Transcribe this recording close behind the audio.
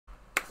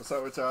What's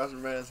up with y'all? It's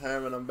your man's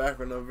Hammond. I'm back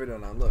with another video.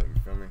 Now look,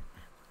 you feel me?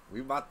 We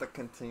about to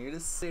continue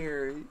the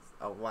series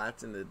of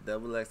watching the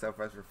XXL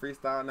Freshman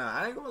Freestyle. Now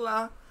I ain't gonna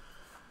lie.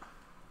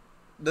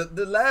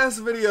 The last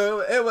video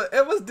it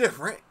was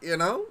different, you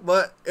know,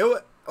 but it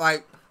was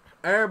like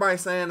everybody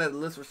saying that the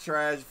list was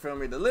trash. You feel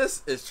me? The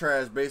list is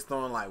trash based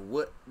on like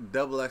what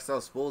XXL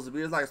is supposed to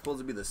be. It's like supposed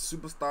to be the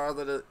superstars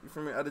of the, you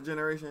feel me, of the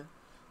generation.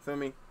 Feel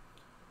me?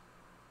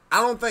 I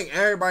don't think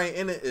everybody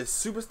in it is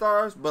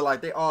superstars, but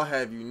like they all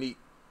have unique,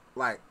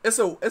 like it's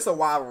a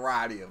wide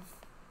variety of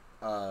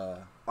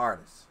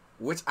artists,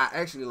 which I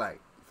actually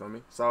like. You feel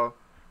me? So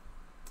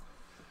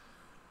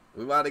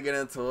we about to get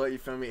into it. You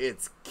feel me?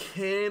 It's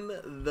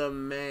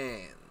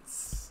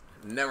KenTheMan's.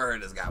 Never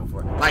heard this guy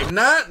before. Like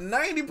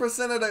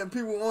 90% of the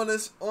people on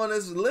this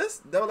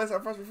list,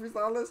 XXL Freshman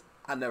Freestyle list,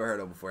 I never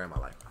heard of before in my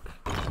life.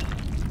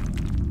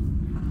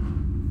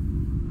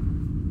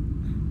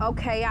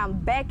 Okay, I'm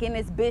back in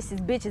this bitch. These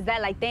bitches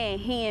act like they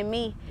ain't hearing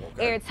me.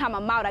 Okay. Every time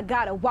I'm out, I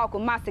gotta walk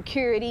with my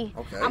security.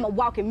 Okay. I'm a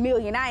walking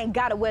million. I ain't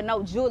gotta wear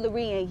no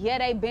jewelry. And yeah,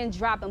 they been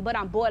dropping, but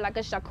I'm bored like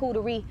a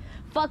charcuterie.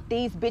 Fuck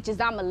these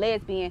bitches, I'm a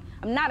lesbian.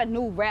 I'm not a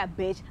new rap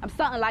bitch. I'm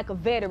something like a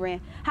veteran.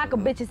 How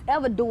could bitches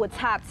ever do a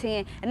top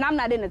 10? And I'm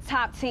not in the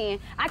top 10.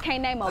 I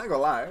can't name a... I ain't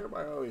gonna lie,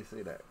 everybody always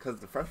say that. Because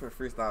the freshman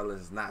freestyle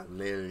list is not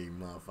literally,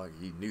 motherfucker,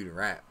 you new to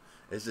rap.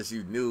 It's just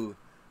you new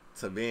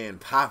to being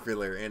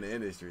popular in the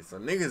industry. So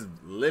niggas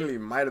literally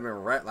might have been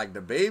rap like the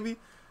Baby.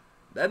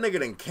 That nigga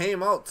done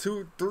came out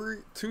two, three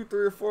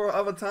or four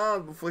other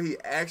times before he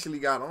actually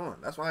got on.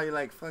 That's why he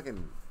like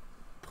fucking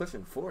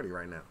pushing 40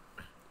 right now.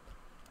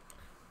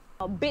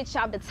 A bitch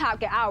off the top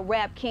can out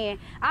rap Ken.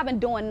 I've been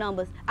doing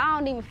numbers. I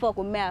don't even fuck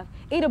with math.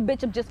 Eat a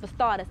bitch up just for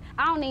starters.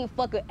 I don't even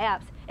fuck with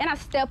apps. And I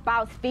step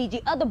out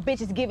Fiji. Other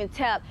bitches giving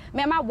tap.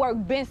 Man, my work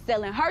been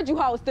selling. Heard you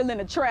hoes still in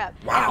the trap.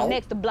 Wow. And I'm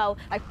next to blow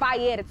like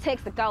fire at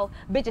Texaco.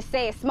 Bitches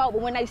say it's smoke,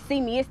 but when they see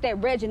me, it's that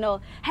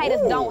Reginald.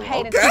 Haters don't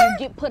hate until you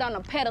get put on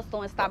a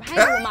pedestal and stop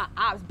hanging with my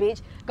ops,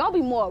 bitch. Go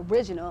be more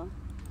original.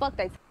 Fuck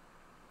they.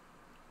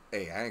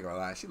 Hey, I ain't gonna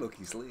lie. She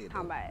low-key slid. How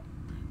about it?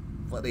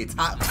 What they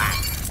talking about?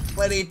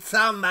 What they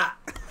talking about?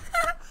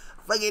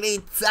 Fuck it, they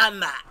talking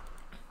about?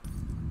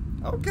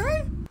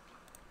 Okay.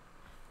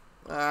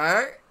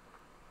 Alright.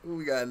 Who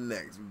we got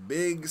next?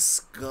 Big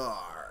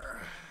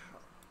Scarr.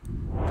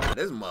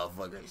 This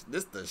motherfucker,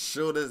 this the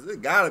shortest, this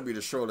gotta be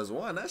the shortest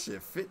one. That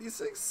shit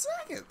 56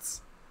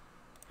 seconds.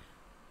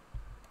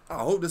 I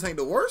hope this ain't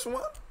the worst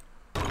one.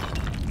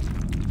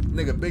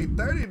 Nigga, Big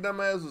 30,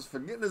 dumbass was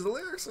forgetting his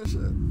lyrics and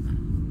shit.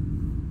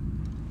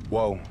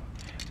 Whoa.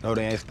 No,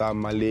 they ain't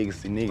stopping my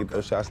legacy. Nigga throw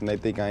shots and they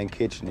think I ain't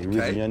catching it.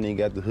 Rich young nigga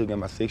got the hook on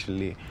my section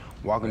lid.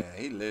 Walking. Oh,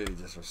 yeah, he literally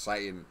just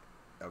reciting.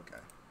 Okay.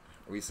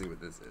 We see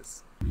what this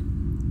is.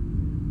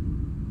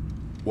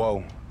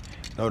 Whoa.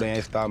 No, they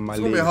ain't stopping my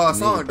legacy. It's gonna be a hard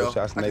song, nigga throw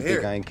shots and they think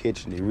it. I ain't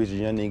catching it. Rich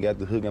young nigga got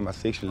the hook on my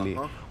section lid.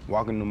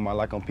 Walking to my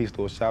like on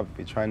pistol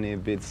shopping, trying to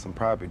invest some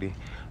property.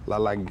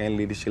 Like gang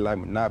lead, this shit like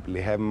Monopoly.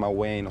 Having my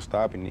way ain't no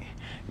stopping it.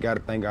 Gotta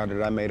thank God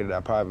that I made it out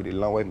of poverty.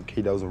 Long way from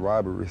kiddos and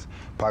robberies.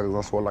 Pockets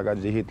on swole like I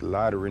just hit the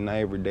lottery. Now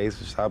every day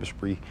it's a shopping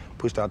spree.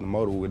 Pushed out the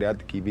motor without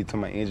the key. Beat to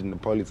my engine, the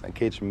police ain't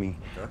catching me.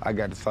 I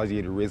got the saucy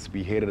the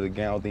recipe, head of the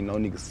gang. I don't think no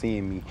niggas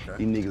seeing me.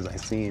 These niggas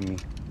ain't seeing me.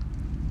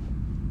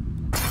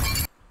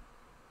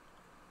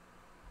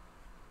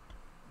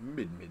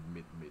 Mid.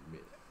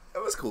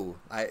 It was cool.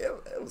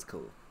 It was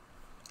cool.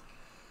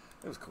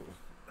 It was cool.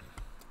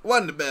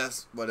 Wasn't the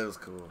best, but it was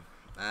cool.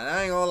 And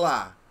I ain't gonna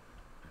lie.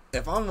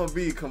 If I'm gonna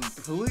be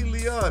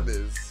completely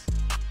honest,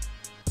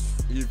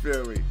 you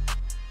feel me?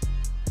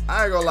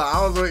 I ain't gonna lie.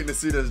 I was waiting to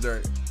see this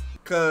joint.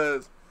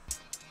 Cause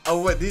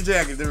of what DJ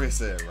Academic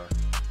said, bro.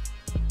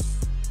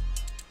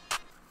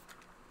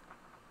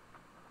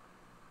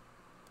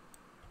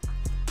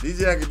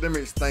 DJ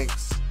Academic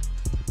thinks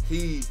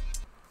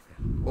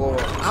or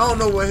I don't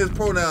know what his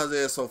pronouns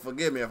is, so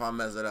forgive me if I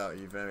mess it up.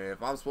 You feel me?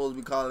 If I'm supposed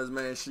to be calling this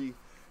man she,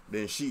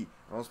 then she.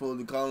 If I'm supposed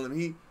to be calling him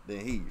he,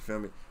 then he. You feel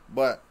me?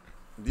 But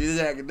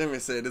DJ Academic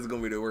said this is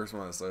gonna be the worst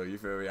one. So you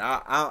feel me?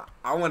 I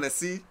want to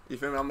see. You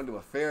feel me? I'm gonna do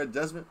a fair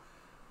judgment.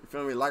 You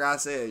feel me? Like I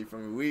said, you feel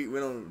me? We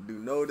don't do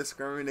no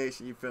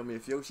discrimination. You feel me?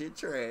 If your shit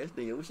trash,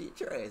 then your shit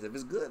trash. If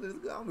it's good, then it's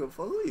good. I don't give a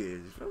fuck who he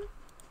is. You feel me?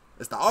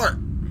 It's the art.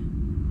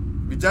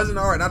 We judging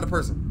the art, not the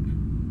person.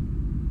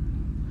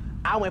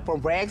 I went from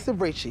rags to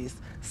riches.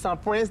 Some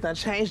friends done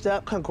changed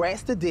up,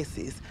 congrats to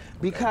disses.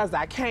 Because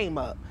I came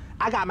up.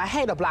 I got my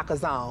hater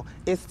blockers on.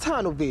 It's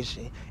tunnel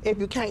vision. If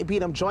you can't beat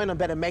them, join them,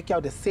 better make your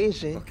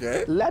decision.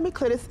 Okay. Let me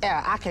clear this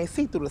air, I can't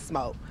see through the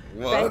smoke.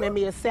 Fading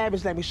me a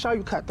savage, let me show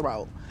you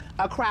cutthroat.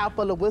 A crowd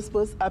full of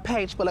whispers, a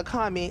page full of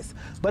comments,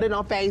 but it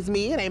don't faze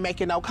me, it ain't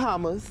making no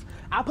commas.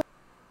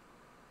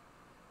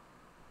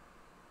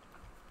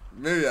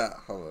 Maybe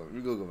hold on.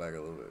 We gonna go back a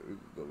little bit.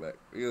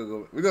 We gonna go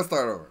back. We gonna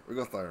start over.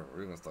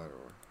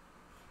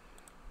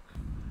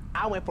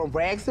 I went from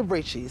rags to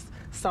riches.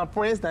 Some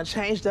friends done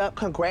changed up,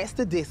 congrats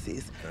to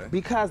disses.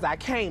 Because I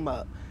came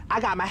up. I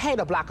got my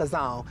hater blockers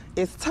on.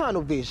 It's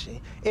tunnel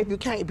vision. If you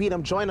can't beat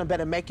them, join them,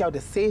 better make your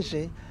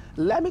decision.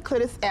 Let me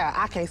clear this air,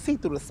 I can't see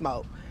through the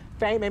smoke.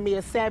 Fame and me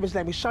a savage,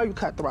 let me show you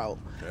cutthroat.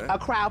 Okay. A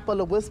crowd full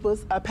of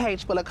whispers, a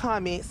page full of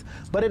comments,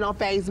 but it don't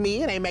faze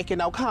me, it ain't making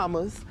no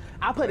commas.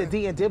 I put a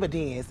D in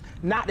dividends,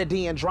 not the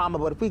D in drama,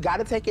 but if we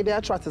gotta take it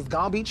there, trust it's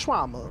gonna be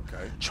trauma.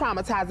 Okay.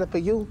 Traumatizing for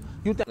you.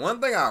 You One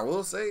thing I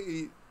will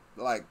say,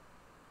 like,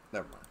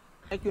 never mind.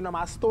 think you know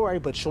my story,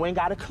 but you ain't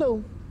got a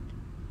clue.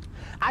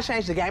 I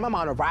changed the game, I'm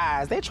on the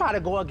rise. They try to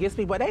go against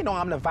me, but they know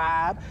I'm the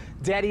vibe.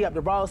 Daddy up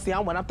the road, see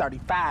I'm when I'm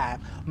 35.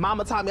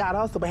 Mama taught me how to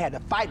hustle, but had to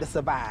fight to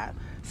survive.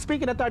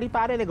 Speaking of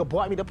 35, that nigga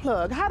bought me the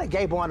plug. How the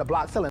gay boy on the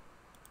block selling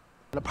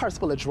a purse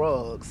full of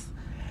drugs?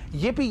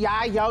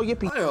 Yippee-yi-yo,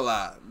 yippee. I ain't gonna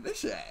lie,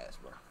 this shit ass,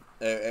 bro.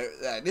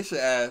 This shit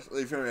ass,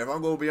 you feel me? If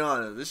I'm gonna be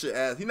honest, this shit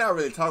ass. He not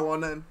really talking about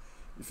nothing,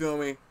 you feel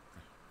me?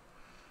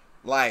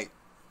 Like,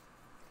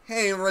 he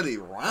ain't really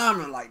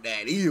rhyming like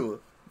that either.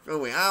 You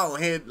feel me? I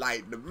don't hear,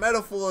 like, the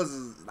metaphors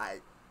is,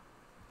 like,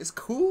 it's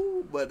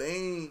cool, but they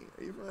ain't,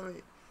 you feel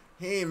me?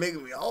 He ain't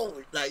making me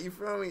old, like, you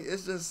feel me?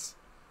 It's just,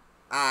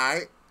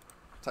 alright,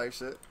 type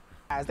shit.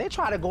 They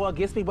try to go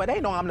against me, but they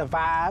know I'm the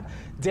vibe.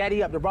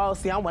 Daddy up the road,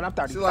 see I'm when I'm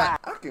 35. See,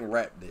 like, I can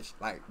rap this.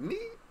 Like, me,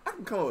 I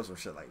can come up with some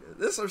shit like this.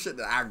 This is some shit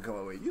that I can come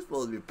up with. You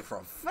supposed to be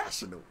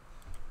professional.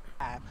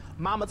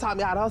 Mama taught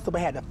me how to hustle,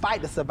 but had to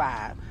fight to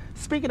survive.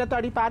 Speaking of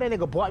 35, that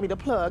nigga bought me the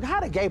plug.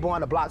 How the gay boy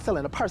on the block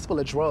selling a purse full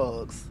of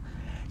drugs?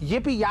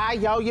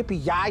 Yippee-yi-yo,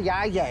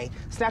 yippee-yi-yi-yay.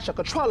 Snatch a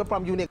controller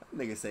from you, nigga.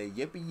 Nigga say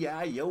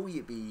yippee-yi-yo,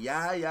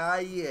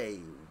 yippee-yi-yi-yay.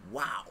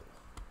 Wow.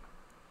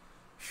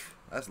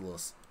 That's a little...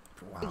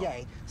 Wow.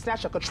 Yay.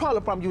 Snatch a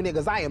controller from you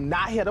niggas. I am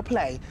not here to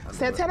play.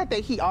 Santana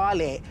think he all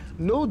that.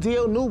 New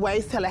deal, new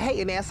ways. Tell a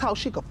hating ass hoe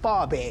she could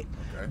fall back.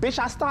 Okay. Bitch,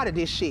 I started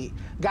this shit.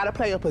 Gotta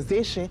play a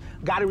position.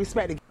 Gotta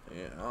respect the...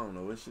 Yeah, I don't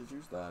know what shit you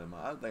started.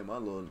 I think my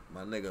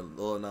nigga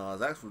Lil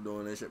Nas X was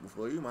doing this shit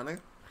before you, my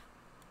nigga.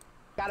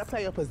 Gotta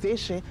play a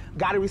position.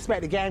 Gotta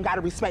respect the game. Gotta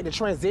respect the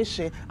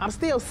transition. I'm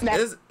still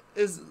snapping.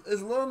 Is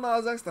Lil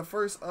Nas X the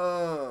first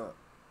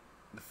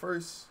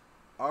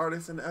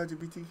artist in the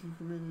LGBTQ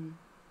community?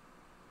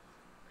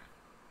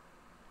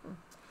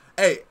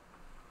 Hey,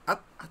 I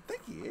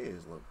think he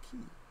is low key.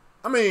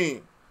 I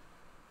mean,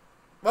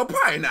 well,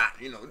 probably not.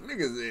 You know,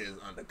 niggas is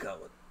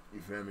undercover.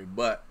 You feel me?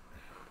 But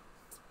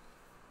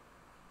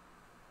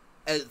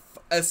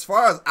as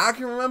far as I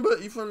can remember,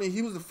 you feel me?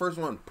 He was the first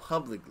one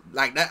public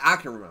like that. I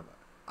can remember.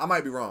 I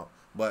might be wrong,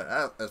 but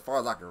as far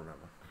as I can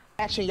remember.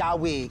 Matching y'all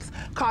wigs.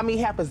 Call me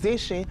half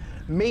position.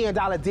 $1 million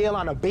deal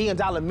on a $1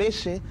 billion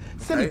mission.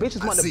 Silly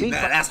bitches want to beat.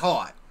 That's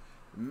hard.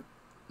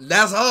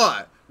 That's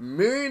hard. $1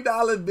 million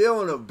deal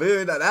on $1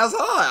 billion. That's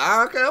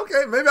hard.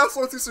 Okay. Maybe I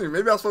spoke too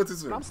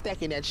soon. I'm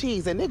stacking that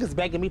cheese and niggas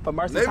begging me for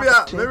mercy. Maybe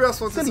I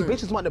spoke too soon. Silly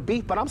bitches want the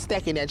beef, but I'm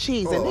stacking that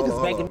cheese and niggas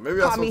begging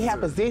me. Call me half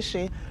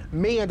position. $1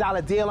 million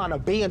deal on a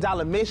 $1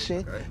 billion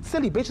mission. Okay.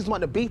 Silly bitches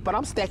want the beef, but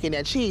I'm stacking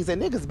that cheese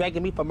and niggas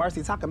begging me for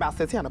mercy. Talking about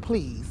Santana,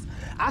 please.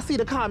 I see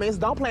the comments.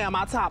 Don't play on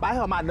my top. I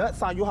held my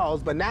nuts on you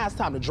hoes, but now it's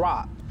time to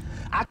drop.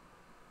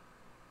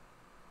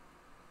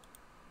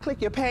 Click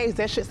your page,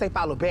 that shit say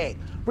follow back.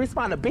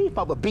 Respond to beef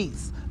over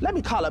beats. Let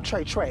me call up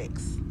Trey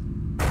Tracks.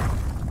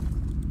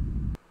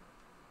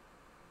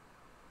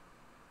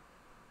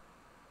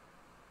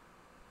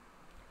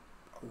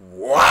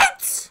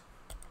 What?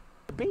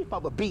 Beef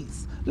over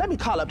beats. Let me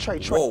call up Trey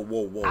Tracks.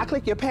 Whoa. I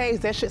click your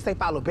page, that shit say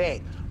follow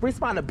back.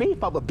 Respond to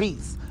beef over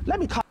beats. Let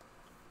me call.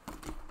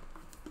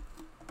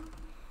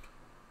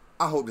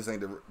 I hope this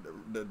ain't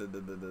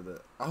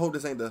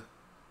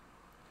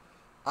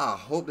I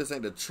hope this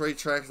ain't the Trey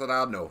Tracks that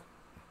I know.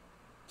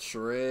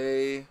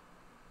 Trey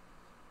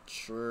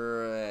Tracks,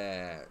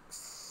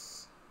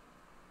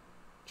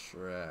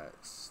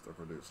 the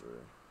producer.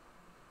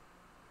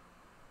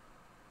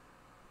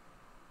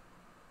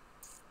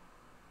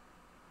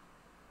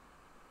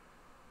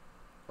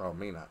 Oh,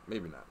 maybe not.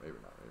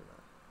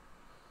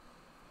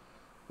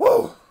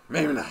 Whoa,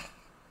 maybe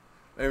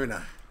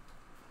not.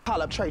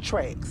 Call up Trey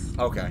Tracks.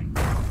 Okay.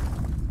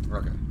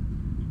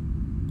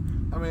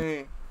 I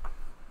mean,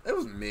 it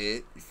was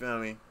mid, you feel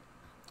me?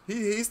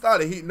 He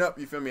started heating up,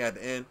 you feel me, at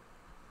the end.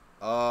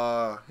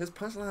 His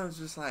punchline was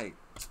just like,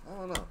 I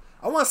don't know.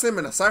 I want to see him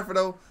in a cypher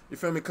though, you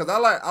feel me? Cause I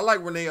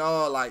like when they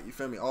all like, you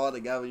feel me, all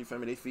together, you feel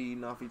me, they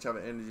feeding off each other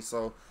energy.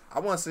 So I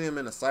want to see him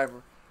in a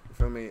cypher, you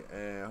feel me,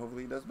 and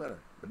hopefully he does better.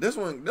 But this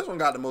one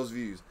got the most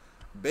views.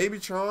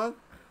 BabyTron,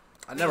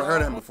 I never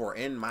heard of him before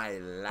in my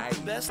life,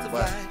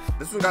 but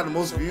this one got the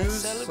most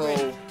views.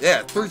 So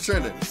yeah, 3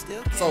 trending.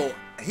 So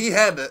he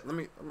had to.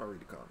 I'm gonna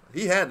read the comment.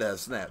 He had to have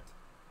snapped.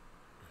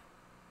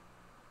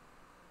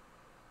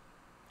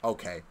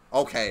 Okay.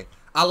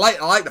 I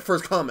like the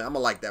first comment. I'm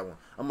gonna like that one.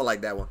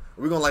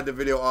 We're gonna like the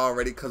video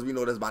already because we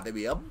know there's about to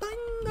be a banger.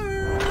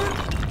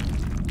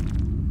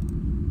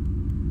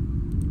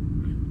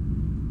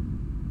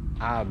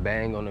 I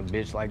bang on a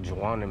bitch like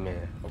Joanna,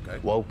 man. Okay.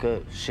 Woke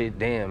up, shit,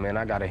 damn, man,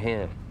 I got a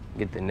hand.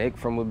 Get the neck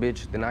from a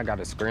bitch, then I got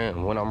a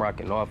scram. When I'm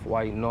rocking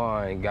off-white, no,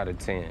 I ain't got a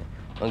 10.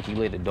 Unky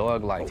lit the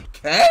dog like...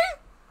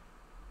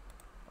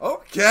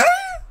 Okay.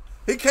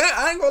 He can't,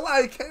 I ain't gonna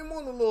lie, he came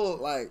on a little,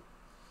 like,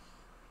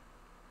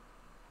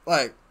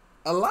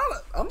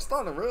 I'm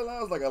starting to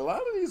realize like a lot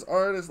of these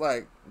artists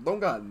like don't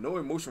got no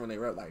emotion when they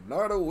rap. Like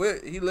Nardo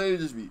Witt, he literally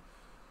just be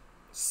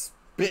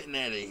spitting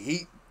at a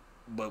heat,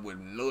 but with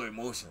no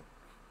emotion.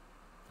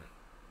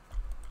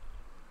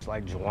 It's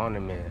like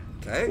Juana Man.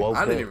 Okay, Woke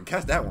I didn't up, even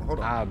catch that one. Hold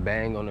on. I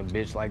bang on a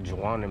bitch like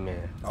Juana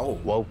Man. Oh.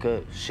 Woke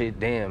up, shit,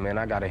 damn, man,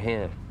 I got a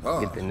hand.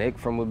 Get the neck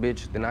from a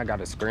bitch, then I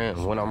got a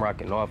scram. When I'm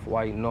rocking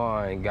off-white, no,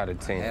 I ain't got a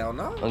 10. Hell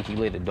no. Unky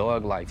lit a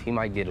dog life, he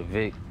might get a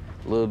Vic.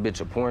 Little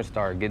bitch a porn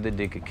star, give the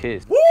dick a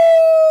kiss. Woo!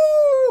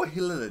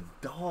 He lit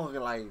a dog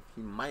life,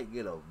 he might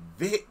get a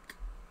Vic.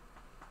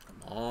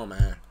 Come on,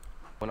 man.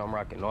 When I'm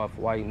rocking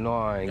off-white, no,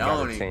 I ain't Y'all got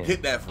don't a even 10.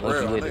 get that for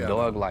real. Unky lit a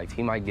dog life,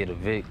 he might get a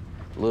Vic.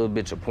 Little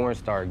bitch a porn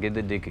star, give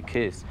the dick a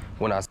kiss.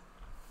 When I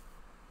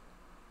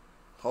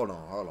Hold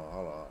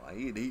on.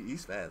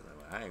 He's spazzing.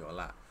 I ain't gonna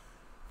lie.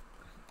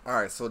 All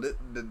right, so the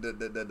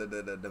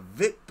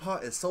Vic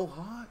part is so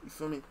hard. You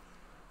feel me?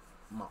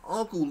 My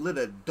uncle lit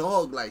a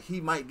dog like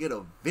he might get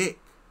a Vic.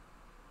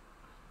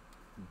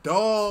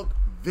 Dog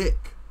Vic.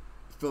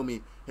 You feel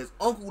me? His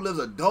uncle lives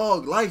a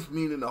dog life,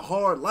 meaning a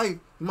hard life.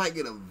 He might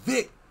get a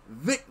Vic.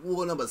 Vic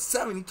war number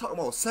 7. He talking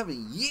about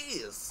 7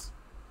 years.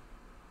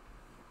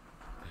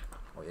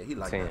 Oh yeah, he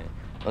like 10.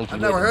 that. I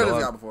never heard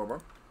this guy before,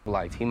 bro.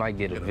 Life, he might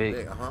get a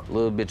Vic.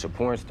 Little bitch a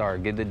porn star,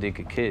 give the dick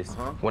a kiss.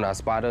 When I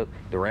spot up,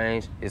 the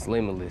range is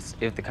limitless.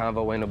 If the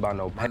convo ain't about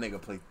no that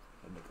nigga play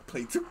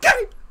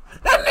 2K.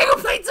 That nigga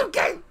play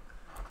 2K.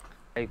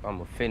 Pape,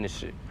 I'ma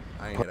finish it.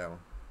 I ain't hear that one.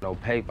 No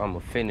pape, I'ma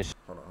finish it.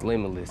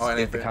 Limitless. Oh,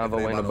 if the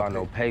convo ain't about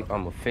no pape,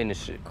 I'ma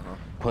finish it.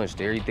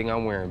 Punched everything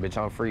I'm wearing, bitch,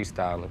 I'm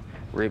freestyling.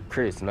 Rip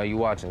Chris, know you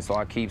watching, so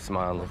I keep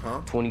smiling.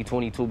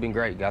 2022 been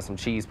great, got some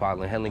cheese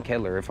piling. Helen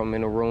Keller, if I'm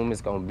in a room,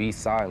 it's gonna be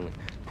silent.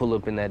 Pull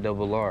up in that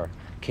double R.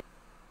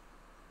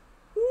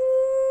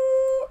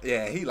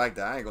 Yeah, he like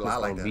that. I ain't gonna lie, I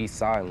like that. Be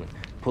silent.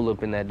 Pull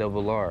up in that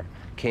double R.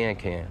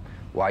 Can.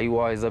 Why you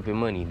always up in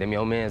money? Them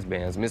your man's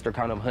bands. Mr.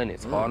 Count 'em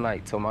hundreds all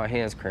night till my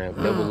hands cramp.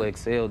 Double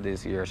XL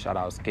this year. Shout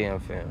out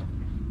Scam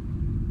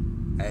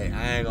Fam. Hey,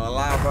 I ain't gonna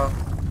lie, bro.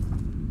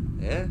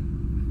 Yeah,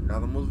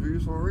 got the most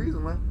views for a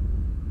reason, man.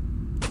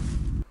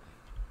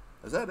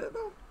 Is that it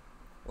though?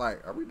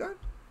 Like, are we done?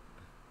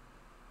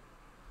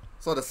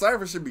 So the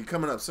cypher should be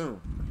coming up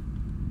soon.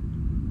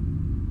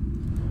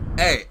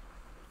 Hey.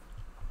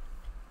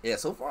 Yeah,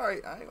 so far, I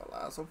ain't gonna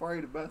lie, so far he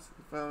the best,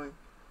 you feel me?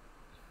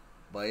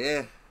 But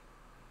yeah,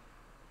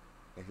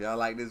 if y'all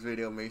like this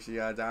video, make sure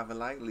y'all drop a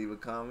like, leave a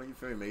comment, you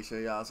feel me? Make sure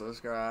y'all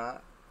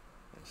subscribe.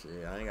 And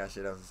shit, I ain't got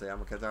shit else to say, I'm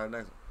gonna catch y'all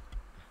next one.